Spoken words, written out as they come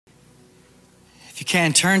If you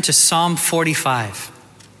can, turn to Psalm 45.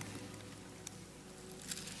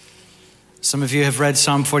 Some of you have read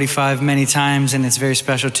Psalm 45 many times, and it's very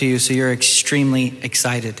special to you, so you're extremely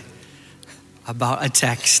excited about a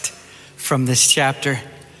text from this chapter.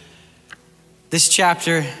 This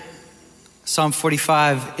chapter, Psalm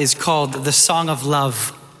 45, is called the Song of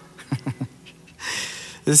Love.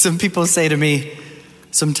 Some people say to me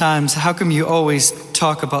sometimes, how come you always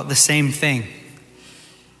talk about the same thing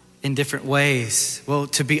in different ways? Well,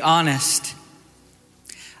 to be honest,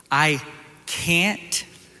 I can't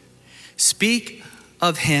speak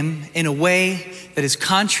of him in a way that is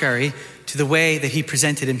contrary to the way that he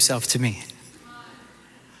presented himself to me.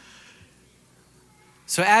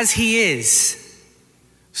 So as he is,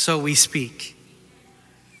 so we speak.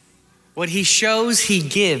 What he shows, he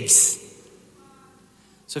gives.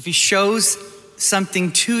 So if he shows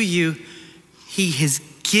something to you, he is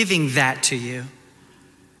giving that to you.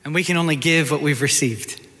 And we can only give what we've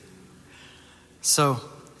received. So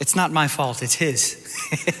it's not my fault, it's his.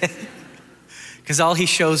 Because all he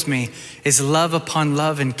shows me is love upon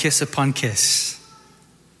love and kiss upon kiss.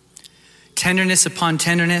 Tenderness upon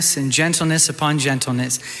tenderness and gentleness upon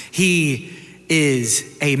gentleness. He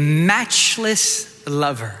is a matchless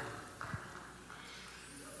lover.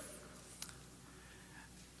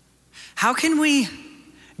 How can we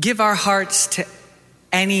give our hearts to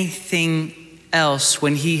anything else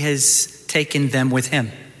when he has taken them with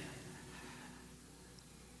him?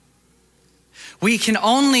 We can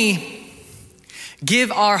only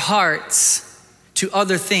give our hearts to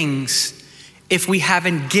other things if we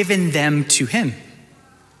haven't given them to him.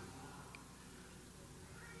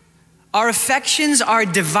 Our affections are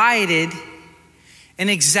divided in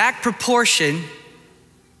exact proportion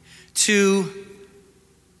to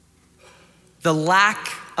the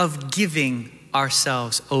lack of giving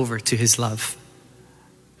ourselves over to his love.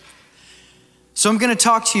 So I'm going to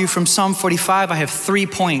talk to you from Psalm 45. I have 3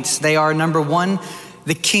 points. They are, number 1,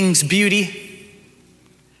 the king's beauty.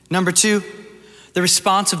 Number 2, the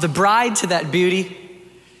response of the bride to that beauty.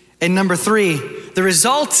 And number 3, the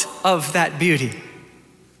result of that beauty.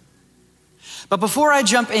 But before I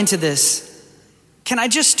jump into this, can I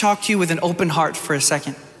just talk to you with an open heart for a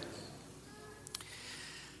second?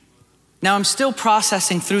 Now, I'm still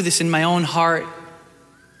processing through this in my own heart,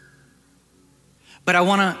 but I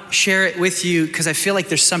want to share it with you because I feel like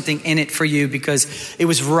there's something in it for you, because it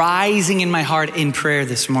was rising in my heart in prayer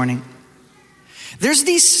this morning. There's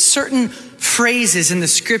these certain phrases in the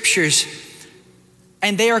scriptures,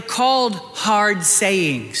 and they are called hard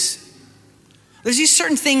sayings. There's these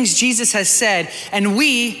certain things Jesus has said, and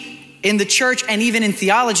we in the church and even in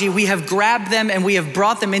theology, we have grabbed them and we have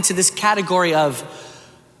brought them into this category of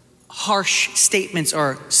harsh statements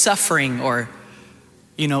or suffering, or,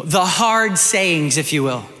 the hard sayings, if you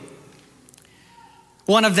will.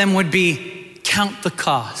 One of them would be, count the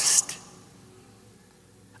cost.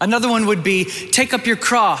 Another one would be, take up your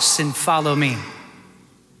cross and follow me.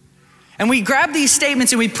 And we grab these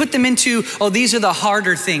statements and we put them into, these are the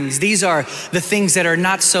harder things. These are the things that are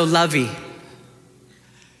not so lovey.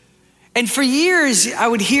 And for years, I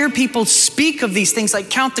would hear people speak of these things like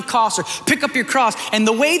count the cost or pick up your cross. And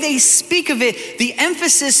the way they speak of it, the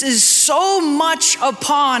emphasis is so much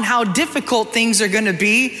upon how difficult things are going to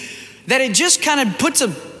be that it just kind of puts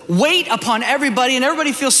a weight upon everybody, and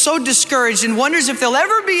everybody feels so discouraged and wonders if they'll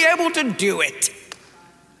ever be able to do it.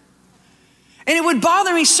 And it would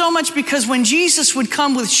bother me so much, because when Jesus would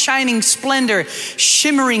come with shining splendor,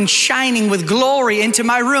 shimmering, shining with glory into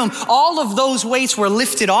my room, all of those weights were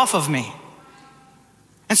lifted off of me.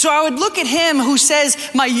 And so I would look at him who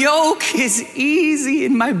says, my yoke is easy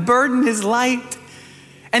and my burden is light.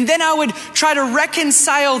 And then I would try to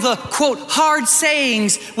reconcile the, quote, hard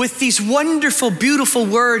sayings with these wonderful, beautiful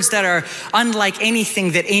words that are unlike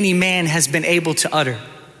anything that any man has been able to utter.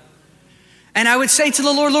 And I would say to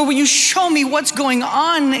the Lord, will you show me what's going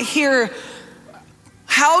on here?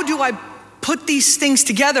 How do I put these things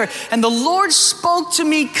together? And the Lord spoke to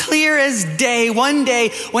me clear as day one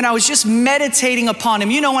day when I was just meditating upon him.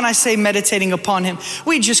 When I say meditating upon him,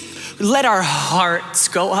 we just let our hearts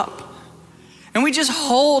go up. And we just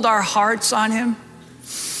hold our hearts on him.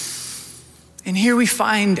 And here we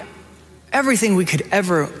find everything we could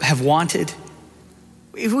ever have wanted.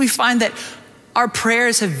 We find that our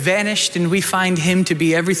prayers have vanished, and we find him to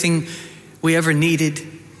be everything we ever needed.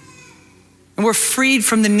 And we're freed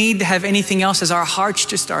from the need to have anything else as our hearts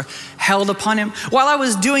just are held upon him. While I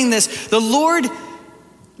was doing this, the Lord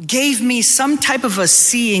gave me some type of a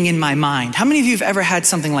seeing in my mind. How many of you have ever had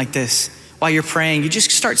something like this? While you're praying, you just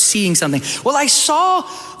start seeing something. Well, I saw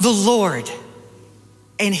the Lord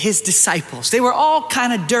and his disciples. They were all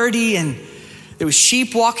kind of dirty, and there was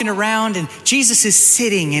sheep walking around, and Jesus is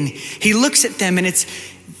sitting, and he looks at them, and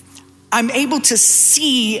I'm able to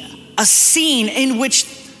see a scene in which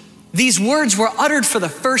these words were uttered for the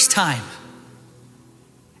first time.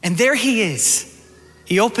 And there he is.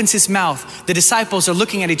 He opens his mouth. The disciples are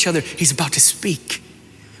looking at each other. He's about to speak.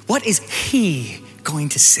 What is he going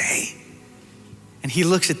to say? And he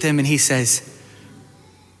looks at them and he says,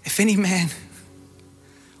 if any man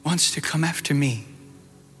wants to come after me,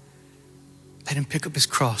 let him pick up his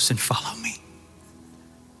cross and follow me.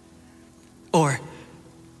 Or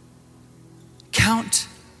count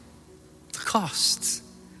the costs.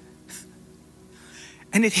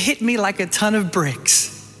 And it hit me like a ton of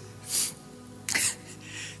bricks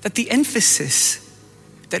that the emphasis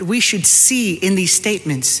that we should see in these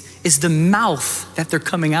statements is the mouth that they're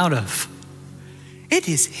coming out of. It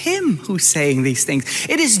is him who's saying these things.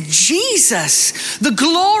 It is Jesus, the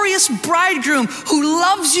glorious bridegroom who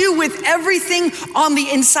loves you with everything on the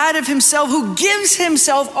inside of himself, who gives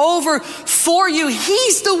himself over for you.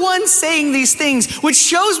 He's the one saying these things, which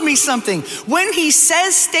shows me something. When he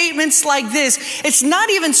says statements like this, it's not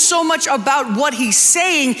even so much about what he's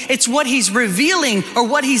saying, it's what he's revealing or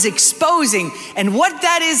what he's exposing. And what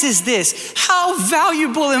that is this: how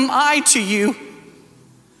valuable am I to you?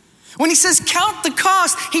 When he says count the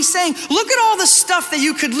cost, he's saying, look at all the stuff that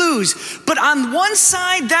you could lose. But on one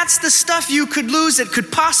side, that's the stuff you could lose that could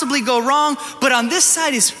possibly go wrong. But on this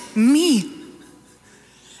side is me.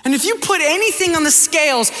 And if you put anything on the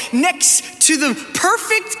scales next to the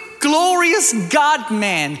perfect, glorious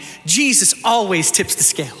God-man, Jesus always tips the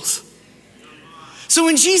scales. So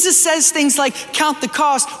when Jesus says things like count the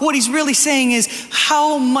cost, what he's really saying is,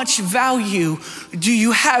 how much value do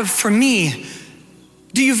you have for me?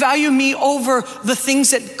 Do you value me over the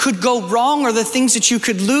things that could go wrong or the things that you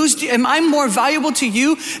could lose? Am I more valuable to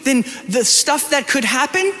you than the stuff that could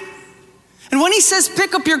happen? And when he says,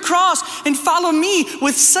 pick up your cross and follow me,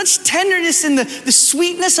 with such tenderness and the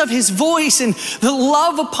sweetness of his voice and the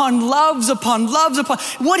love upon loves upon loves upon,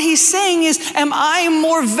 what he's saying is, am I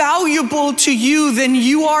more valuable to you than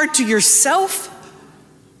you are to yourself?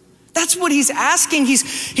 That's what he's asking.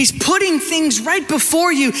 He's putting things right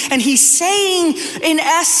before you, and he's saying, in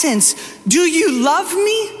essence, do you love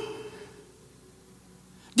me?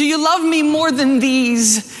 Do you love me more than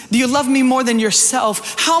these? Do you love me more than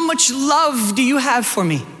yourself? How much love do you have for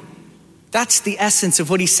me? That's the essence of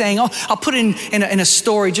what he's saying. I'll put it in a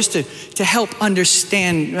story just to help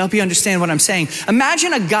you understand what I'm saying.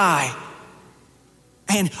 Imagine a guy,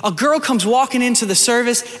 and a girl comes walking into the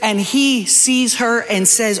service, and he sees her and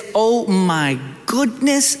says, oh my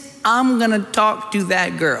goodness, I'm gonna talk to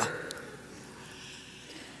that girl.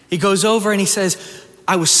 He goes over and he says,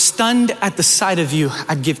 I was stunned at the sight of you.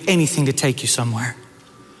 I'd give anything to take you somewhere.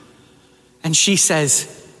 And she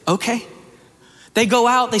says, okay. They go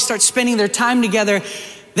out, they start spending their time together.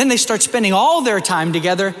 Then they start spending all their time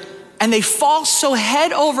together, and they fall so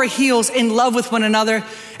head over heels in love with one another.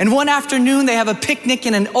 And one afternoon they have a picnic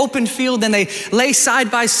in an open field, and they lay side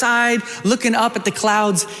by side looking up at the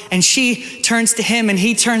clouds, and she turns to him and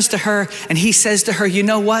he turns to her, and he says to her, you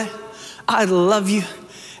know what? I love you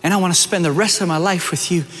and I want to spend the rest of my life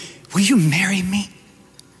with you. Will you marry me?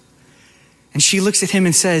 And she looks at him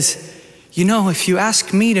and says, you know, if you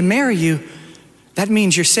ask me to marry you, that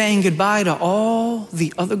means you're saying goodbye to all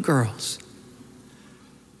the other girls.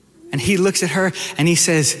 And he looks at her and he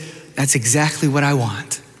says, that's exactly what I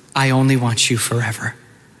want. I only want you forever.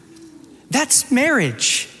 That's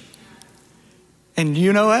marriage. And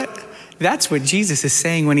you know what? That's what Jesus is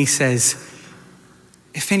saying when he says,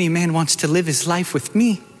 if any man wants to live his life with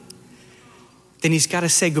me, then he's got to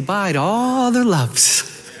say goodbye to all other loves.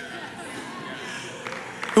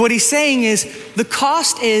 What he's saying is, the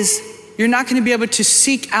cost is you're not going to be able to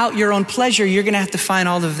seek out your own pleasure. You're going to have to find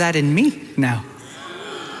all of that in me now.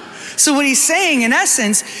 So what he's saying, in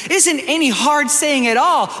essence, isn't any hard saying at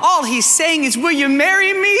all. All he's saying is, will you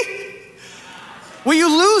marry me? Will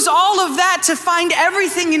you lose all of that to find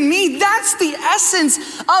everything in me? That's the essence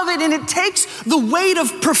of it. And it takes the weight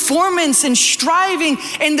of performance and striving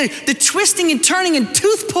and the twisting and turning and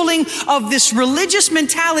tooth pulling of this religious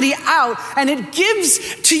mentality out. And it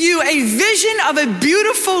gives to you a vision of a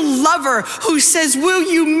beautiful lover who says, will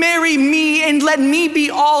you marry me and let me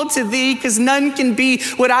be all to thee? Because none can be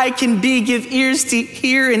what I can be. Give ears to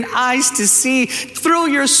hear and eyes to see. Thrill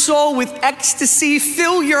your soul with ecstasy.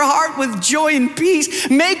 Fill your heart with joy and peace.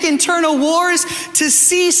 Make internal wars to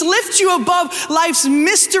cease, lift you above life's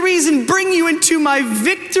mysteries and bring you into my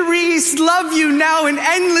victories, love you now and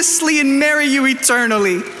endlessly and marry you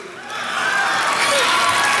eternally.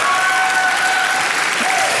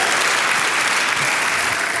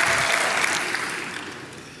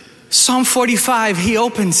 Psalm 45, he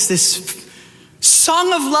opens this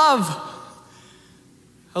song of love.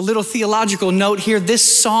 A little theological note here, this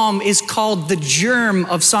psalm is called the germ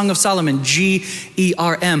of Song of Solomon,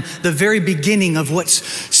 G-E-R-M, the very beginning of what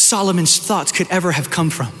Solomon's thoughts could ever have come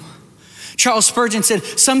from. Charles Spurgeon said,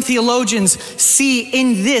 some theologians see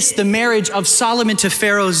in this the marriage of Solomon to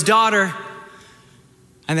Pharaoh's daughter.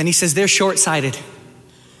 And then he says, they're short-sighted.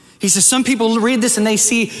 He says, some people read this and they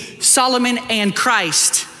see Solomon and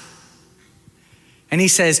Christ. And he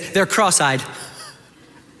says, they're cross-eyed.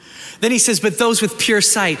 Then he says, but those with pure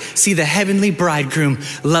sight see the heavenly bridegroom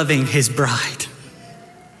loving his bride.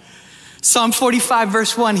 Psalm 45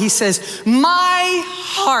 verse 1, he says, my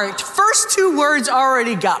heart, first two words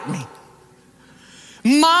already got me.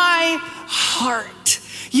 My heart.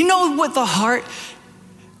 You know what the heart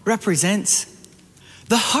represents?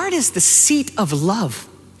 The heart is the seat of love.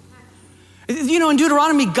 You know, in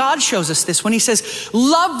Deuteronomy, God shows us this when he says,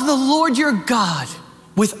 love the Lord your God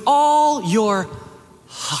with all your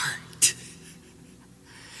heart.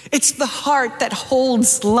 It's the heart that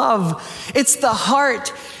holds love. It's the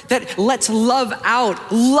heart that lets love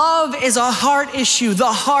out. Love is a heart issue.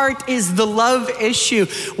 The heart is the love issue.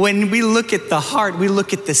 When we look at the heart, we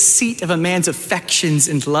look at the seat of a man's affections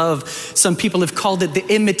and love. Some people have called it the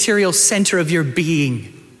immaterial center of your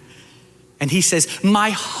being. And he says, my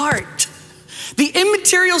heart, the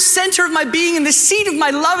immaterial center of my being and the seat of my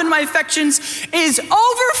love and my affections is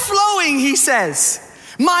overflowing, he says.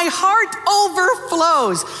 My heart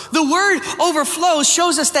overflows. The word overflows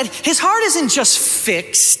shows us that his heart isn't just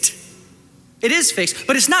fixed. It is fixed,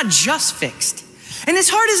 but it's not just fixed. And his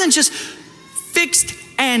heart isn't just fixed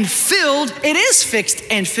and filled. It is fixed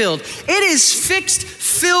and filled. It is fixed,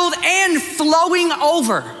 filled, and flowing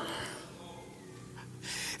over.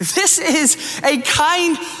 This is a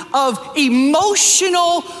kind of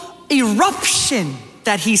emotional eruption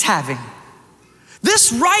that he's having.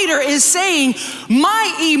 This writer is saying,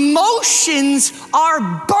 my emotions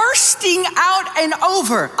are bursting out and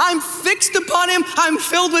over. I'm fixed upon him, I'm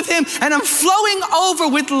filled with him, and I'm flowing over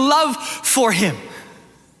with love for him.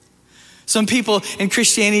 Some people in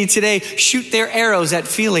Christianity today shoot their arrows at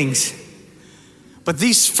feelings. But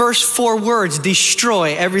these first four words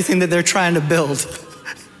destroy everything that they're trying to build.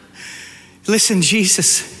 Listen,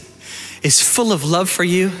 Jesus is full of love for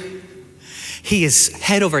you. He is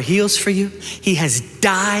head over heels for you. He has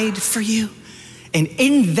died for you. And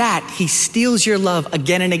in that, he steals your love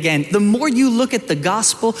again and again. The more you look at the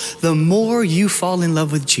gospel, the more you fall in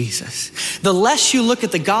love with Jesus. The less you look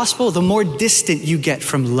at the gospel, the more distant you get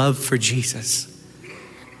from love for Jesus.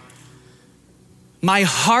 My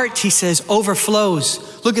heart, he says,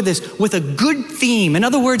 overflows. Look at this, with a good theme. In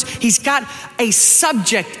other words, he's got a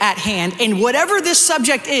subject at hand, and whatever this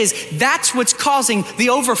subject is, that's what's causing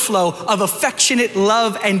the overflow of affectionate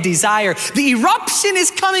love and desire. The eruption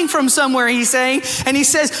is coming from somewhere, he's saying, and he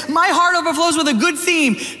says, my heart overflows with a good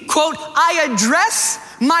theme. Quote, I address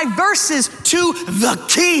my verses to the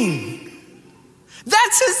King.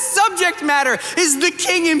 That's his subject matter, is the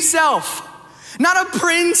King himself. Not a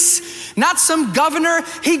prince, not some governor.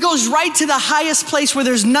 He goes right to the highest place where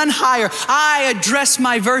there's none higher. I address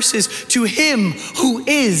my verses to him who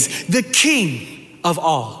is the King of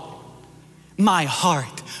all. My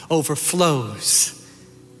heart overflows.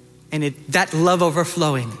 And that love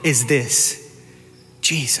overflowing is this: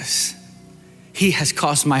 Jesus. He has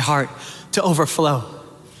caused my heart to overflow.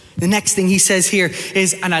 The next thing he says here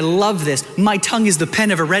is, and I love this, my tongue is the pen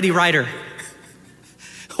of a ready writer.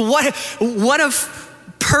 What a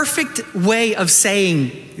perfect way of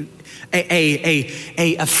saying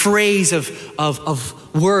a phrase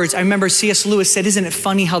of words. I remember C.S. Lewis said, isn't it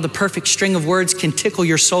funny how the perfect string of words can tickle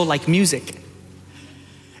your soul like music?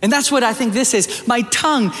 And that's what I think this is. My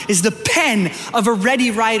tongue is the pen of a ready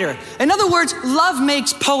writer. In other words, love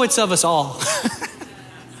makes poets of us all.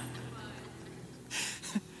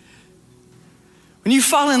 When you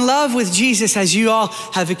fall in love with Jesus, as you all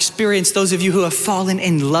have experienced, those of you who have fallen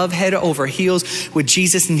in love head over heels with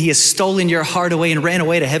Jesus, and he has stolen your heart away and ran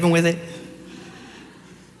away to heaven with it.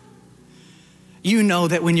 You know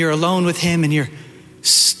that when you're alone with him and you're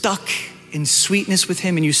stuck in sweetness with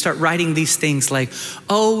him and you start writing these things like,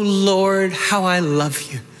 oh Lord, how I love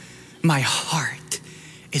you. My heart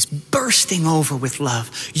is bursting over with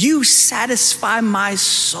love. You satisfy my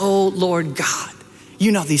soul, Lord God.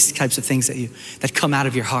 You know these types of things that come out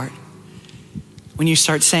of your heart. When you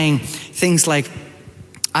start saying things like,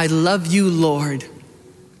 I love you, Lord.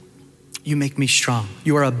 You make me strong.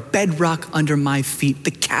 You are a bedrock under my feet, the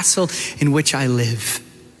castle in which I live.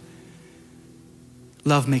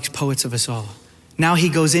 Love makes poets of us all. Now he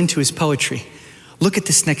goes into his poetry. Look at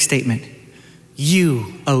this next statement.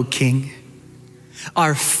 you, O King,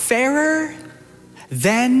 are fairer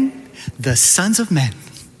than the sons of men.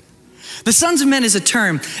 The sons of men is a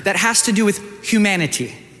term that has to do with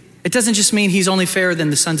humanity. It doesn't just mean he's only fairer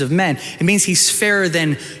than the sons of men. It means he's fairer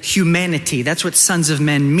than humanity. That's what sons of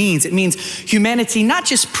men means. It means humanity, not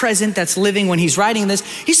just present, that's living when he's writing this.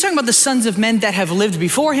 He's talking about the sons of men that have lived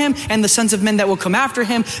before him and the sons of men that will come after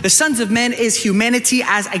him. The sons of men is humanity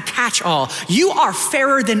as a catch-all. You are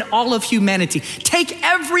fairer than all of humanity. Take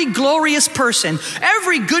every glorious person,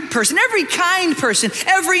 every good person, every kind person,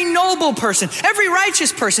 every noble person, every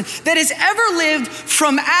righteous person that has ever lived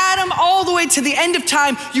from Adam all the way to the end of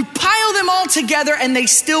time. You pile them all together and they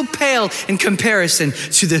still pale in comparison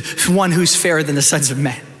to the one who's fairer than the sons of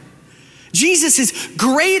men. Jesus is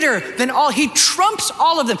greater than all. He trumps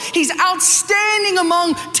all of them. He's outstanding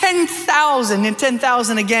among 10,000. And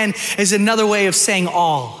 10,000 again is another way of saying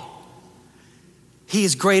all. He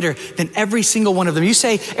is greater than every single one of them. You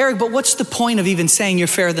say, Eric, but what's the point of even saying you're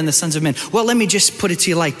fairer than the sons of men? Well, let me just put it to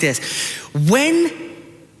you like this. When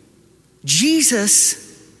Jesus,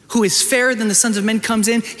 who is fairer than the sons of men, comes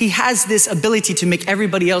in, he has this ability to make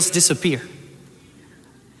everybody else disappear.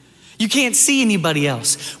 You can't see anybody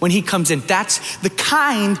else when he comes in. That's the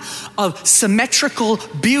kind of symmetrical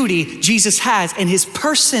beauty Jesus has in his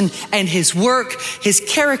person and his work, his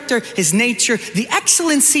character, his nature, the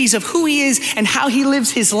excellencies of who he is and how he lives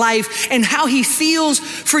his life and how he feels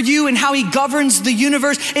for you and how he governs the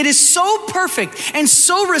universe. It is so perfect and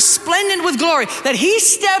so resplendent with glory that he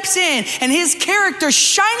steps in and his character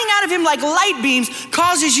shining out of him like light beams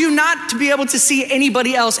causes you not to be able to see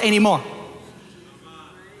anybody else anymore.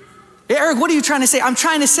 Eric, what are you trying to say? I'm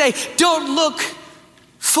trying to say, don't look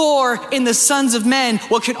for in the sons of men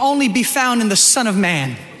what can only be found in the Son of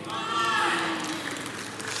Man.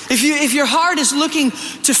 If your heart is looking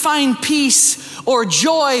to find peace or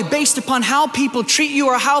joy based upon how people treat you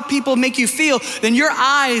or how people make you feel, then your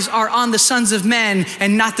eyes are on the sons of men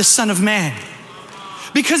and not the Son of Man.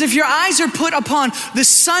 Because if your eyes are put upon the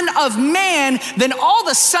Son of Man, then all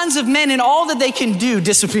the sons of men and all that they can do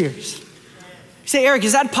disappears. You say, Eric,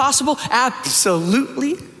 is that possible?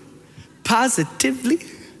 Absolutely. Positively.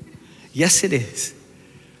 Yes, it is.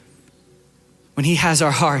 When he has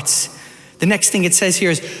our hearts. The next thing it says here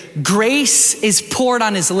is grace is poured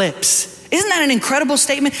on his lips. Isn't that an incredible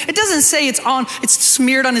statement? It doesn't say it's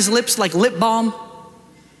smeared on his lips like lip balm.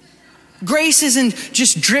 Grace isn't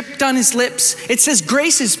just dripped on his lips. It says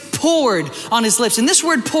grace is poured on his lips. And this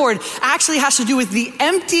word poured actually has to do with the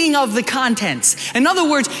emptying of the contents. In other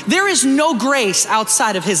words, there is no grace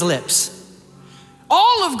outside of his lips.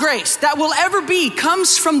 All of grace that will ever be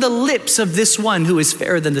comes from the lips of this one who is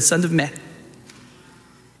fairer than the sons of men.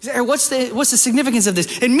 What's the significance of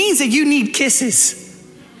this? It means that you need kisses.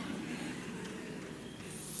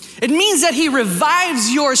 It means that he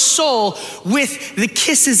revives your soul with the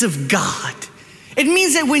kisses of God. It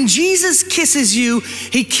means that when Jesus kisses you,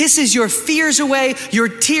 he kisses your fears away, your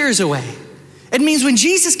tears away. It means when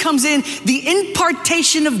Jesus comes in, the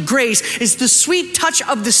impartation of grace is the sweet touch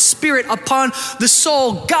of the Spirit upon the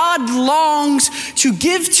soul. God longs to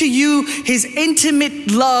give to you his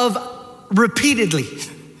intimate love repeatedly.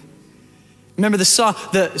 Remember the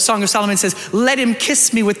Song of Solomon says, let him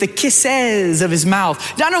kiss me with the kisses of his mouth.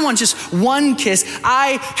 I don't want just one kiss.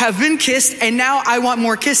 I have been kissed and now I want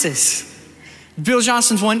more kisses. Bill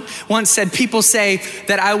Johnson once said, people say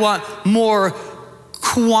that I want more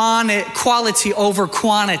quality over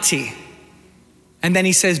quantity. And then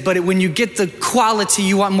he says, but when you get the quality,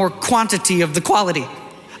 you want more quantity of the quality.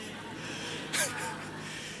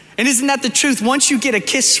 And isn't that the truth? Once you get a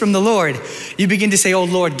kiss from the Lord, you begin to say, oh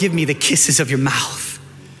Lord, give me the kisses of your mouth.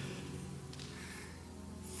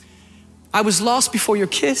 I was lost before your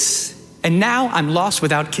kiss, and now I'm lost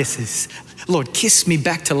without kisses. Lord, kiss me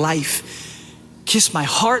back to life. Kiss my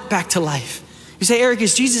heart back to life. You say, Eric,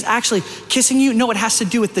 is Jesus actually kissing you? No, it has to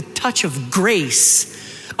do with the touch of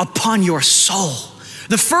grace upon your soul.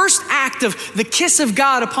 The first act of the kiss of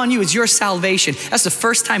God upon you is your salvation. That's the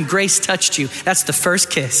first time grace touched you. That's the first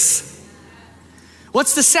kiss.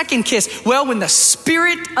 What's the second kiss? Well, when the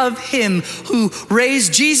Spirit of him who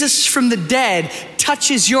raised Jesus from the dead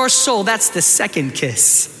touches your soul, that's the second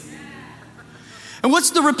kiss. And what's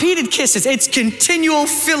the repeated kisses? It's continual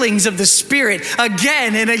fillings of the Spirit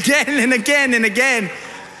again and again and again and again.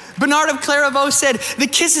 Bernard of Clairvaux said, the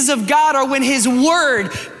kisses of God are when his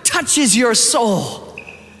word touches your soul.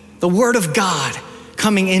 The word of God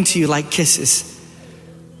coming into you like kisses.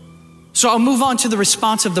 So I'll move on to the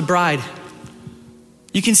response of the bride.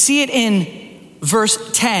 You can see it in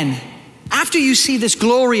verse 10. After you see this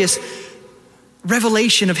glorious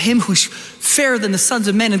revelation of him who's fairer than the sons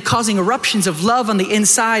of men and causing eruptions of love on the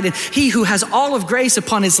inside, and he who has all of grace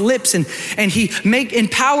upon his lips, and he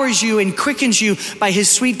empowers you and quickens you by his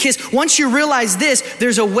sweet kiss. Once you realize this,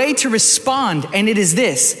 there's a way to respond, and it is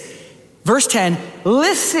this. Verse 10,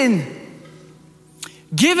 listen,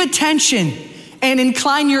 give attention, and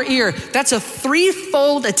incline your ear. That's a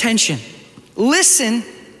threefold attention. Listen,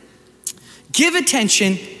 give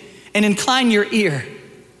attention, and incline your ear.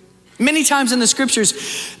 Many times in the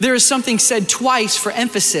scriptures, there is something said twice for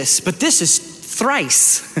emphasis, but this is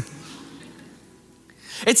thrice.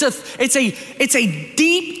 It's a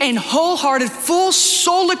deep and wholehearted, full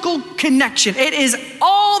soulical connection. It is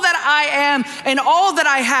all that I am and all that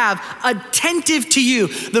I have attentive to you.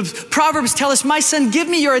 The Proverbs tell us, my son, give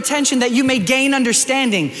me your attention that you may gain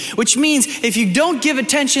understanding, which means if you don't give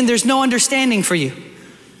attention, there's no understanding for you.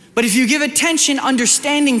 But if you give attention,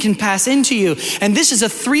 understanding can pass into you. And this is a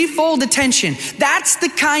threefold attention. That's the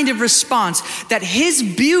kind of response that his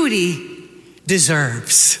beauty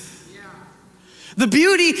deserves. The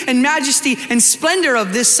beauty and majesty and splendor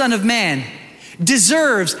of this Son of Man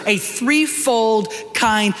deserves a threefold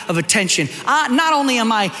kind of attention. Not only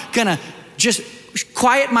am I gonna just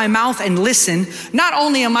quiet my mouth and listen, not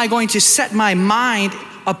only am I going to set my mind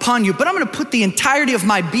upon you, but I'm going to put the entirety of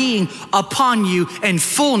my being upon you in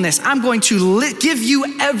fullness. I'm going to give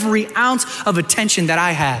you every ounce of attention that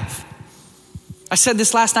I have. I said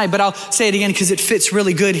this last night, but I'll say it again because it fits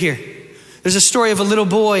really good here. There's a story of a little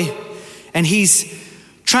boy, and he's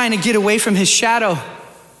trying to get away from his shadow.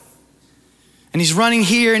 And he's running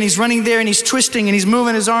here and he's running there and he's twisting and he's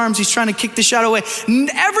moving his arms. He's trying to kick the shadow away.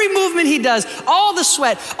 Every movement he does, all the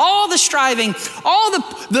sweat, all the striving, all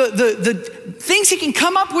the things he can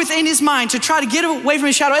come up with in his mind to try to get away from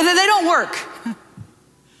his shadow, and they don't work.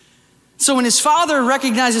 So when his father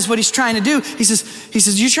recognizes what he's trying to do, he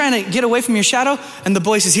says, you trying to get away from your shadow? And the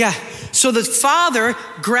boy says, yeah. So the father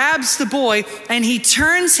grabs the boy and he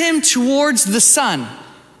turns him towards the sun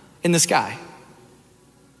in the sky.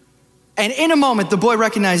 And in a moment, the boy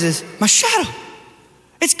recognizes, my shadow,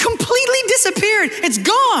 it's completely disappeared. It's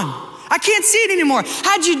gone. I can't see it anymore.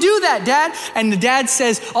 How'd you do that, Dad? And the dad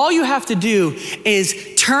says, all you have to do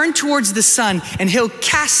is turn towards the sun and he'll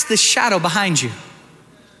cast the shadow behind you.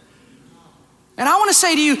 And I want to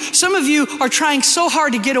say to you, some of you are trying so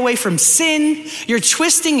hard to get away from sin. You're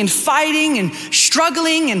twisting and fighting and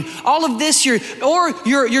struggling and all of this. You're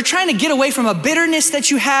trying to get away from a bitterness that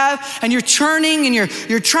you have, and you're turning and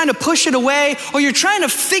you're trying to push it away, or you're trying to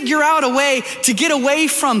figure out a way to get away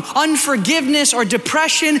from unforgiveness or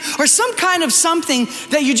depression or some kind of something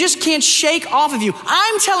that you just can't shake off of you.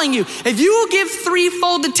 I'm telling you, if you will give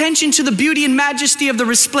threefold attention to the beauty and majesty of the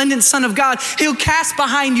resplendent Son of God, he'll cast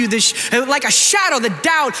behind you this like a shadow, the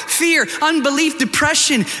doubt, fear, unbelief,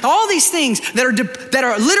 depression, all these things that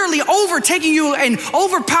are literally overtaking you and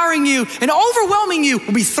overpowering you and overwhelming you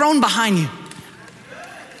will be thrown behind you.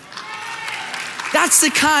 That's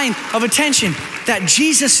the kind of attention that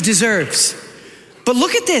Jesus deserves. But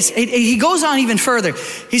look at this. He goes on even further.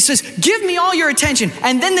 He says, give me all your attention.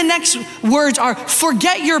 And then the next words are,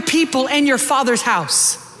 forget your people and your Father's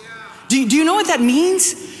house. Do you know what that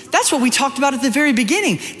means? That's what we talked about at the very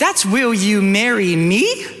beginning. That's, will you marry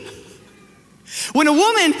me? When a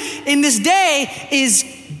woman in this day is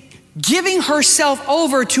giving herself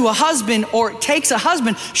over to a husband or takes a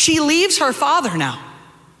husband, she leaves her father now.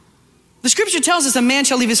 The scripture tells us a man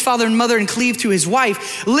shall leave his father and mother and cleave to his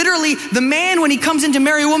wife. Literally, the man, when he comes in to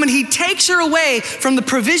marry a woman, he takes her away from the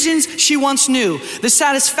provisions she once knew, the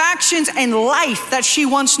satisfactions and life that she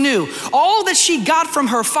once knew. All that she got from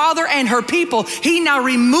her father and her people, he now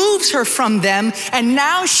removes her from them, and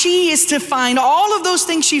now she is to find all of those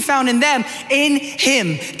things she found in them in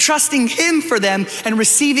him, trusting him for them and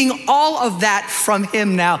receiving all of that from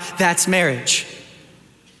him now. That's marriage.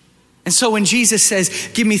 And so when Jesus says,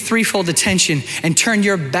 give me threefold attention and turn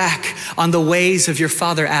your back on the ways of your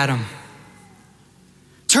father Adam.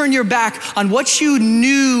 Turn your back on what you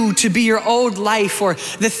knew to be your old life or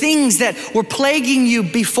the things that were plaguing you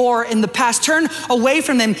before in the past. Turn away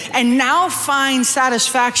from them and now find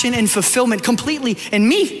satisfaction and fulfillment completely in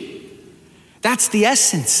me. That's the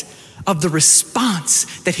essence of the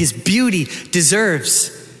response that his beauty deserves.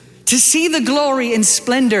 To see the glory and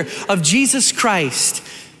splendor of Jesus Christ,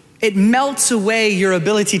 it melts away your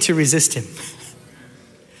ability to resist him.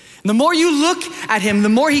 And the more you look at him, the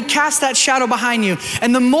more he casts that shadow behind you.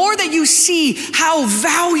 And the more that you see how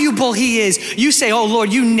valuable he is, you say, oh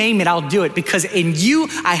Lord, you name it, I'll do it, because in you,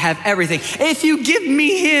 I have everything. If you give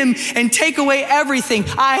me him and take away everything,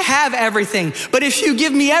 I have everything. But if you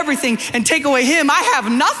give me everything and take away him, I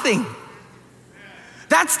have nothing.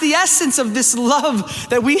 That's the essence of this love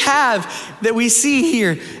that we have, that we see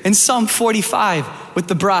here in Psalm 45 with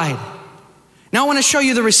the bride. Now I want to show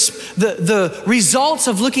you the results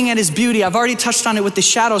of looking at his beauty. I've already touched on it with the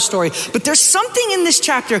shadow story, but there's something in this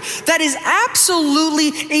chapter that is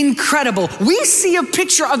absolutely incredible. We see a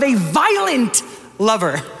picture of a violent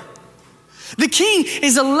lover. The king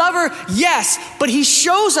is a lover, yes, but he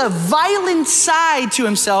shows a violent side to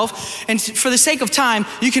himself. And for the sake of time,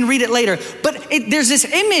 you can read it later. But there's this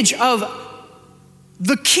image of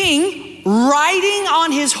the king riding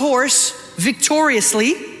on his horse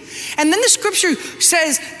victoriously. And then the scripture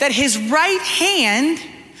says that his right hand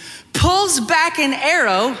pulls back an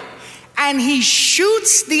arrow and he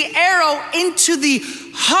shoots the arrow into the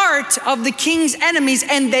heart of the king's enemies,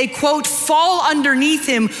 and they, quote, fall underneath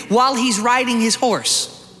him while he's riding his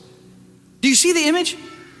horse. Do you see the image?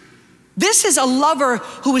 This is a lover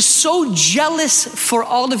who is so jealous for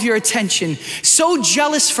all of your attention, so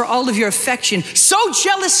jealous for all of your affection, so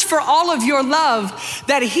jealous for all of your love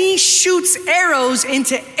that he shoots arrows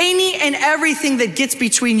into any and everything that gets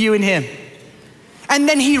between you and him. And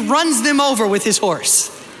then he runs them over with his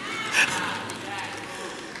horse.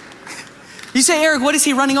 You say, Eric, what is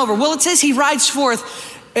he running over? Well, it says he rides forth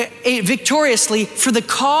victoriously for the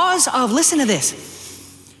cause of, listen to this,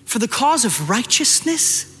 for the cause of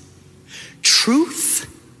righteousness, truth,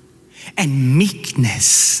 and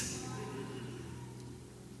meekness.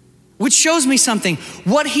 Which shows me something.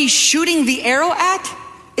 What he's shooting the arrow at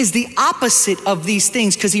is the opposite of these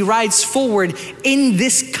things, because he rides forward in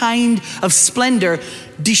this kind of splendor,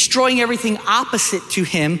 destroying everything opposite to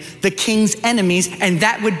him, the king's enemies, and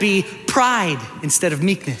that would be pride instead of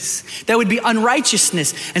meekness. That would be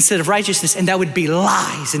unrighteousness instead of righteousness, and that would be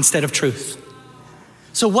lies instead of truth.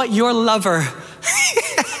 So what your lover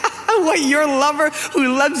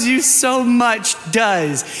who loves you so much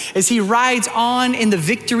does is he rides on in the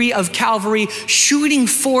victory of Calvary, shooting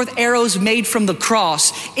forth arrows made from the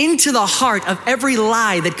cross into the heart of every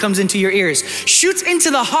lie that comes into your ears, shoots into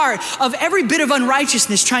the heart of every bit of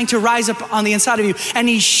unrighteousness trying to rise up on the inside of you, and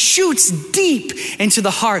he shoots deep into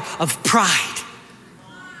the heart of pride.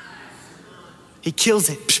 He kills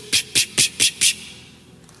it.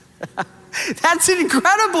 That's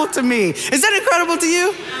incredible to me. Is that incredible to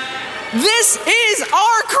you? This is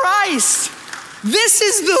our Christ. This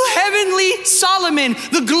is the heavenly Solomon,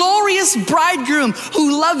 the glorious bridegroom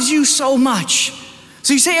who loves you so much.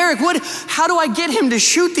 So you say, Eric, how do I get him to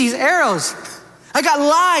shoot these arrows? I got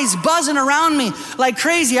lies buzzing around me like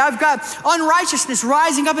crazy. I've got unrighteousness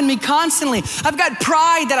rising up in me constantly. I've got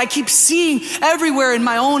pride that I keep seeing everywhere in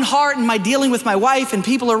my own heart and my dealing with my wife and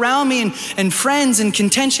people around me and friends, and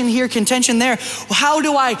contention here, contention there. Well, how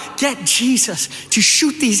do I get Jesus to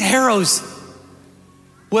shoot these arrows?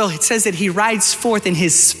 Well, it says that he rides forth in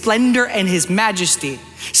his splendor and his majesty.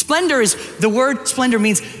 The word splendor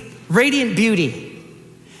means radiant beauty.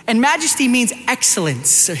 And majesty means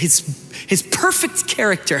excellence, his perfect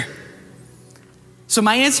character. So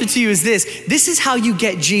my answer to you is this. This is how you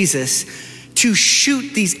get Jesus to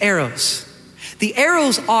shoot these arrows. The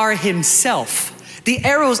arrows are himself. The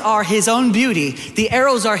arrows are his own beauty. The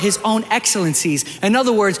arrows are his own excellencies. In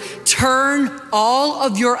other words, turn all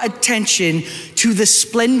of your attention to the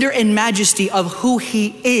splendor and majesty of who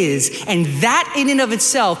he is. And that in and of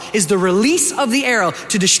itself is the release of the arrow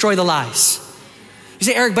to destroy the lies. You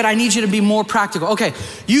say, Eric, but I need you to be more practical. Okay,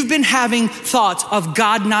 you've been having thoughts of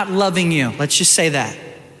God not loving you. Let's just say that.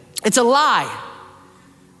 It's a lie.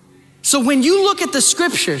 So when you look at the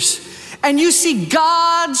scriptures and you see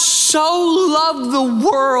God so loved the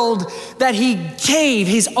world that he gave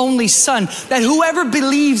his only son, that whoever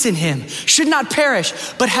believes in him should not perish,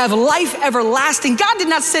 but have life everlasting. God did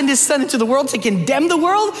not send his son into the world to condemn the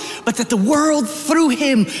world, but that the world through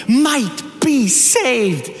him might be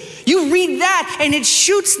saved. You read that and it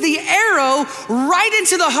shoots the arrow right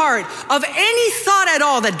into the heart of any thought at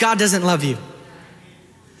all that God doesn't love you.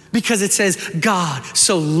 Because it says, God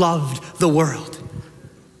so loved the world.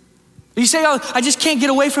 You say, oh, I just can't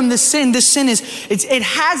get away from this sin. This sin it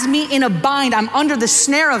has me in a bind. I'm under the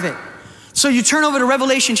snare of it. So you turn over to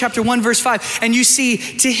Revelation chapter 1, verse 5, and you see,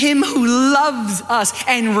 to him who loves us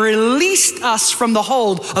and released us from the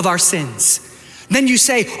hold of our sins. Then you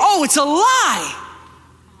say, oh, it's a lie.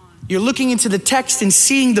 You're looking into the text and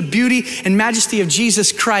seeing the beauty and majesty of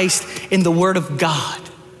Jesus Christ in the Word of God.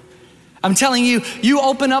 I'm telling you, you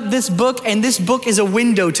open up this book and this book is a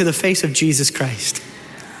window to the face of Jesus Christ.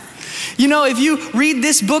 You know, if you read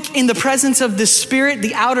this book in the presence of the Spirit,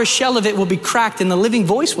 the outer shell of it will be cracked and the living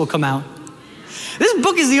voice will come out. This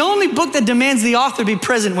book is the only book that demands the author be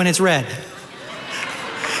present when it's read.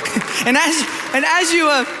 And as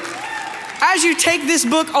as you take this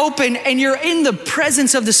book open and you're in the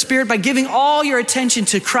presence of the Spirit by giving all your attention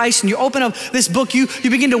to Christ and you open up this book, you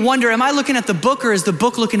begin to wonder, am I looking at the book or is the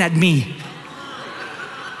book looking at me?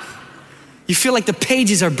 You feel like the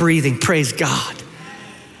pages are breathing, praise God.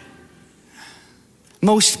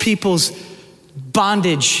 Most people's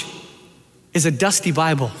bondage is a dusty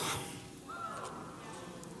Bible.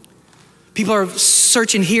 People are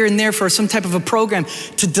searching here and there for some type of a program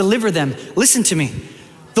to deliver them. Listen to me.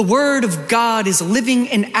 The word of God is living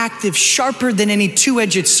and active, sharper than any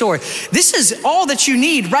two-edged sword. This is all that you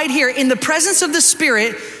need right here in the presence of the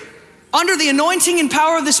Spirit, under the anointing and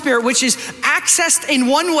power of the Spirit, which is accessed in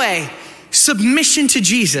one way, submission to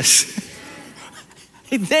Jesus.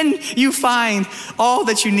 Then you find all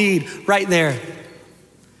that you need right there.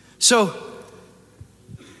 So,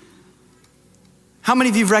 how many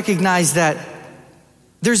of you recognize that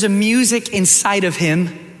there's a music inside of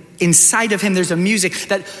him? Inside of him, there's a music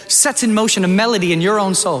that sets in motion a melody in your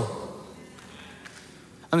own soul.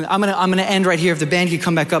 I'm gonna end right here if the band can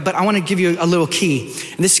come back up, but I wanna give you a little key.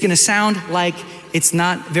 And this is gonna sound like it's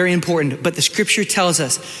not very important, but the scripture tells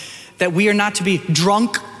us that we are not to be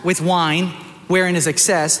drunk with wine, wherein is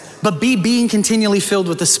excess, but being continually filled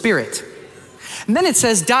with the Spirit. And then it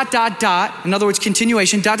says ... in other words,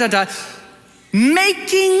 continuation, ...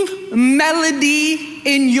 making melody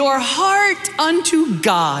in your heart unto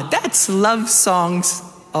God. That's love songs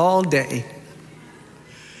all day.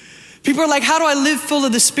 People are like, how do I live full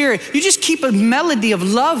of the Spirit? You just keep a melody of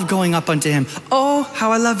love going up unto him. Oh,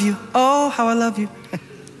 how I love you. Oh, how I love you.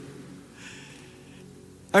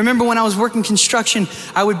 I remember when I was working construction,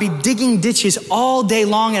 I would be digging ditches all day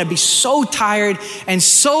long and I'd be so tired and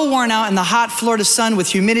so worn out in the hot Florida sun with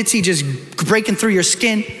humidity just breaking through your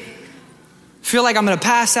skin. Feel like I'm gonna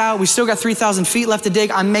pass out. We still got 3,000 feet left to dig.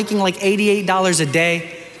 I'm making like $88 a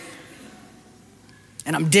day.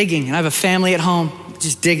 And I'm digging, and I have a family at home,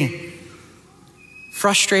 just digging.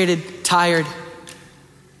 Frustrated, tired.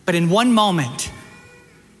 But in one moment,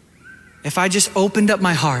 if I just opened up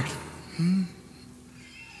my heart and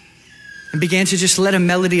began to just let a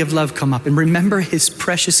melody of love come up and remember his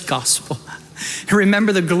precious gospel, and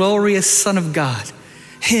remember the glorious Son of God,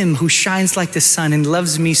 him who shines like the sun and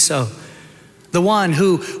loves me so, the one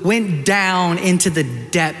who went down into the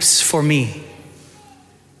depths for me.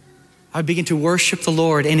 I began to worship the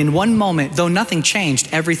Lord, and in one moment, though nothing changed,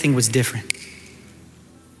 everything was different.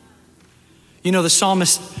 You know, the Song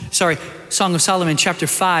of Solomon, chapter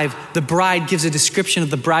 5, the bride gives a description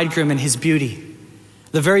of the bridegroom and his beauty.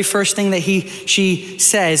 The very first thing that she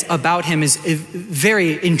says about him is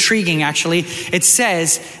very intriguing, actually. It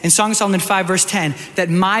says in Song of Solomon 5, verse 10, that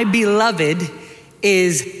my beloved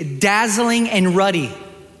is dazzling and ruddy.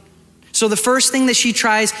 So the first thing that she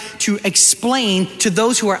tries to explain to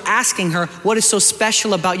those who are asking her, what is so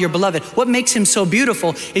special about your beloved? What makes him so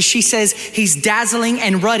beautiful? Is she says, he's dazzling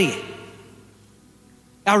and ruddy.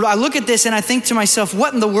 I look at this and I think to myself,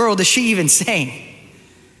 what in the world is she even saying?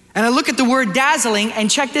 And I look at the word dazzling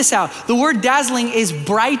and check this out. The word dazzling is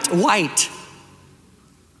bright white.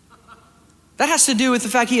 That has to do with the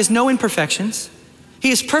fact he has no imperfections.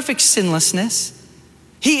 He is perfect sinlessness.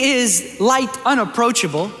 He is light,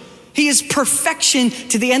 unapproachable. He is perfection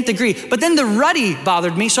to the nth degree. But then the ruddy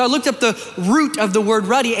bothered me. So I looked up the root of the word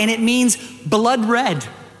ruddy and it means blood red.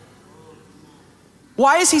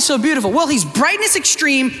 Why is he so beautiful? Well, he's brightness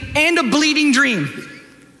extreme and a bleeding dream.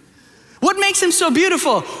 What makes him so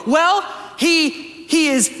beautiful? Well, he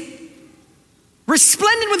is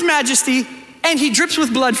resplendent with majesty and he drips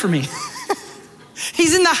with blood for me.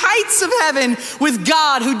 He's in the heights of heaven with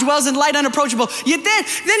God who dwells in light unapproachable. Yet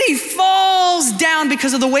then he falls down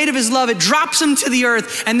because of the weight of his love. It drops him to the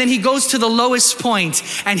earth and then he goes to the lowest point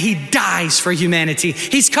and he dies for humanity.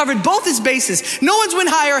 He's covered both his bases. No one's went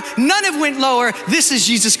higher, none have went lower. This is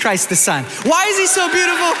Jesus Christ the Son. Why is he so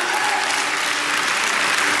beautiful?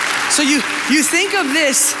 So you think of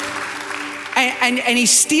this and he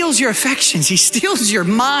steals your affections. He steals your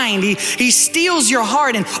mind. He steals your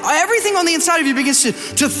heart, and everything on the inside of you begins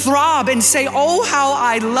to throb and say, oh, how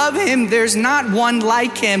I love him. There's not one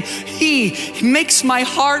like him. He makes my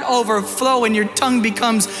heart overflow, and your tongue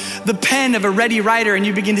becomes the pen of a ready writer, and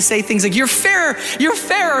you begin to say things like, you're fairer,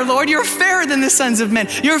 Lord. You're fairer than the sons of men.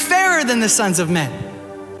 You're fairer than the sons of men.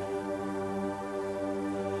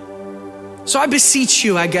 So I beseech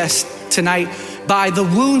you, I guess, tonight, by the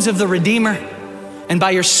wounds of the Redeemer and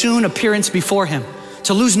by your soon appearance before him,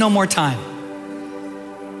 to lose no more time.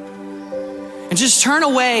 And just turn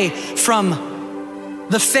away from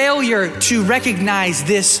the failure to recognize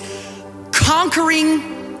this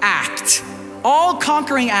conquering act, all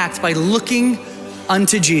conquering act by looking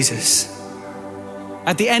unto Jesus.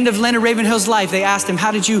 At the end of Leonard Ravenhill's life, they asked him,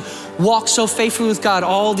 how did you walk so faithfully with God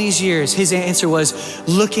all these years? His answer was,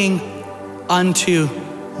 looking unto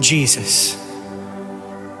Jesus.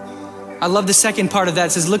 I love the second part of that. It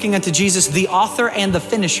says, looking unto Jesus, the author and the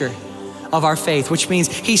finisher of our faith, which means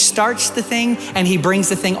he starts the thing and he brings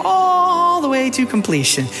the thing all the way to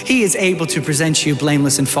completion. He is able to present you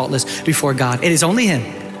blameless and faultless before God. It is only him.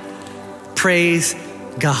 Praise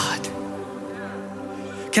God.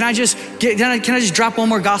 Can I just drop one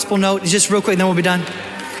more gospel note just real quick and then we'll be done?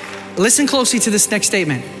 Listen closely to this next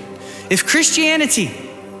statement. If Christianity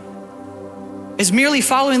is merely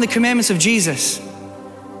following the commandments of Jesus,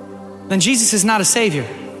 then Jesus is not a savior.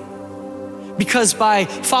 Because by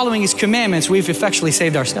following his commandments, we've effectually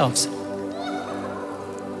saved ourselves.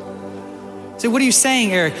 So what are you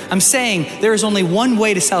saying, Eric? I'm saying there is only one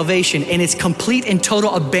way to salvation, and it's complete and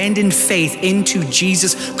total abandoned faith into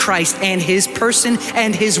Jesus Christ and his person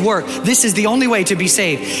and his work. This is the only way to be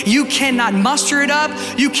saved. You cannot muster it up.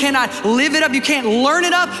 You cannot live it up. You can't learn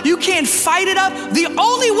it up. You can't fight it up. The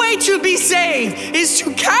only way to be saved is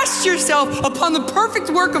to cast yourself upon the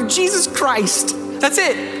perfect work of Jesus Christ. That's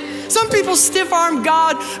it. Some people stiff-arm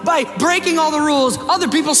God by breaking all the rules. Other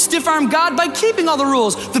people stiff-arm God by keeping all the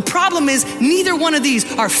rules. The problem is neither one of these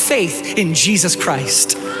are faith in Jesus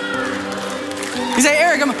Christ. You say,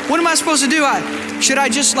 Eric, what am I supposed to do? Should I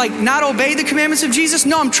just not obey the commandments of Jesus?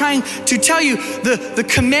 No, I'm trying to tell you the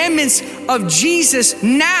commandments of Jesus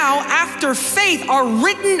now after faith are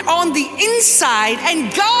written on the inside, and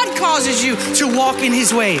God causes you to walk in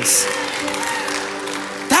his ways.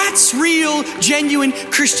 That's real, genuine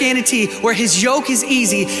Christianity, where his yoke is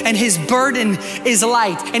easy and his burden is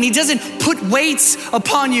light. And he doesn't put weights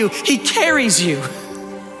upon you, he carries you.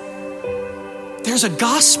 There's a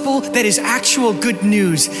gospel that is actual good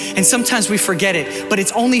news, and sometimes we forget it, but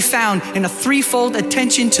it's only found in a threefold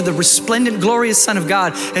attention to the resplendent, glorious Son of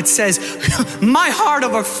God that says, my heart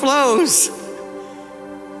overflows.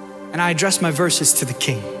 And I address my verses to the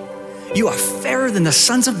King. You are fairer than the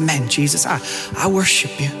sons of men, Jesus. I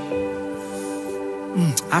worship you.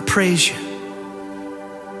 I praise you.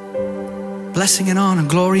 Blessing and honor,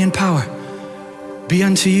 glory and power be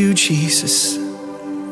unto you, Jesus.